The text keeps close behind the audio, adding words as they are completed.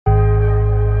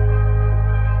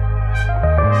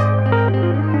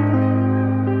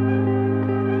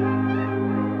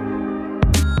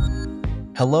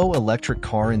Hello, electric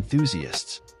car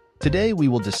enthusiasts. Today we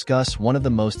will discuss one of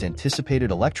the most anticipated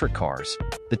electric cars,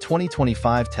 the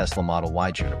 2025 Tesla Model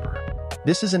Y Juniper.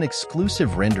 This is an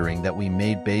exclusive rendering that we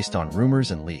made based on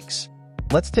rumors and leaks.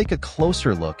 Let's take a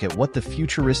closer look at what the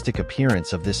futuristic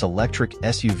appearance of this electric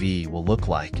SUV will look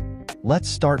like. Let's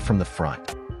start from the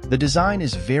front. The design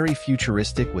is very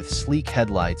futuristic with sleek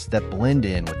headlights that blend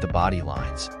in with the body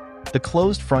lines. The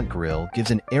closed front grille gives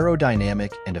an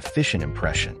aerodynamic and efficient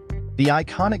impression. The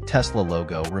iconic Tesla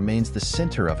logo remains the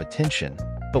center of attention,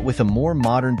 but with a more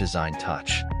modern design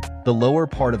touch. The lower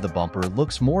part of the bumper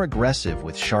looks more aggressive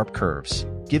with sharp curves,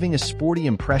 giving a sporty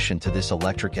impression to this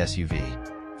electric SUV.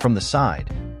 From the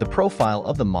side, the profile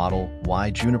of the Model Y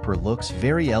Juniper looks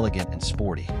very elegant and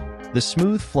sporty. The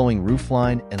smooth flowing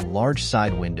roofline and large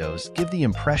side windows give the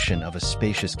impression of a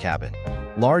spacious cabin.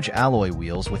 Large alloy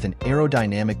wheels with an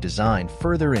aerodynamic design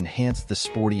further enhance the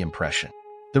sporty impression.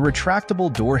 The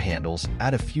retractable door handles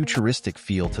add a futuristic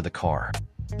feel to the car.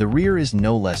 The rear is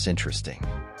no less interesting.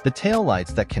 The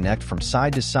taillights that connect from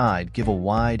side to side give a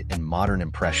wide and modern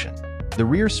impression. The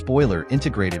rear spoiler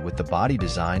integrated with the body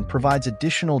design provides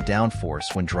additional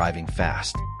downforce when driving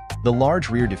fast. The large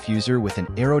rear diffuser with an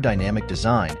aerodynamic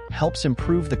design helps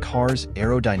improve the car's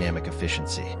aerodynamic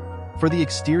efficiency. For the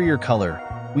exterior color,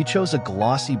 we chose a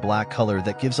glossy black color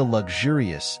that gives a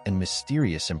luxurious and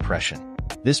mysterious impression.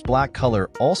 This black color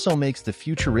also makes the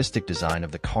futuristic design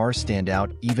of the car stand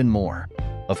out even more.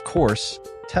 Of course,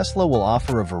 Tesla will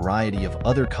offer a variety of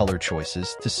other color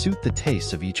choices to suit the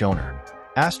tastes of each owner.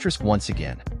 Asterisk once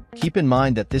again, keep in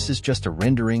mind that this is just a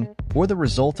rendering or the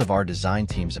result of our design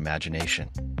team's imagination.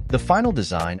 The final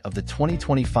design of the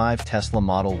 2025 Tesla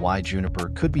Model Y Juniper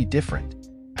could be different.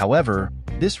 However,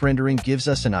 this rendering gives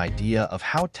us an idea of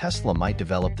how Tesla might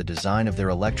develop the design of their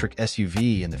electric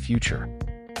SUV in the future.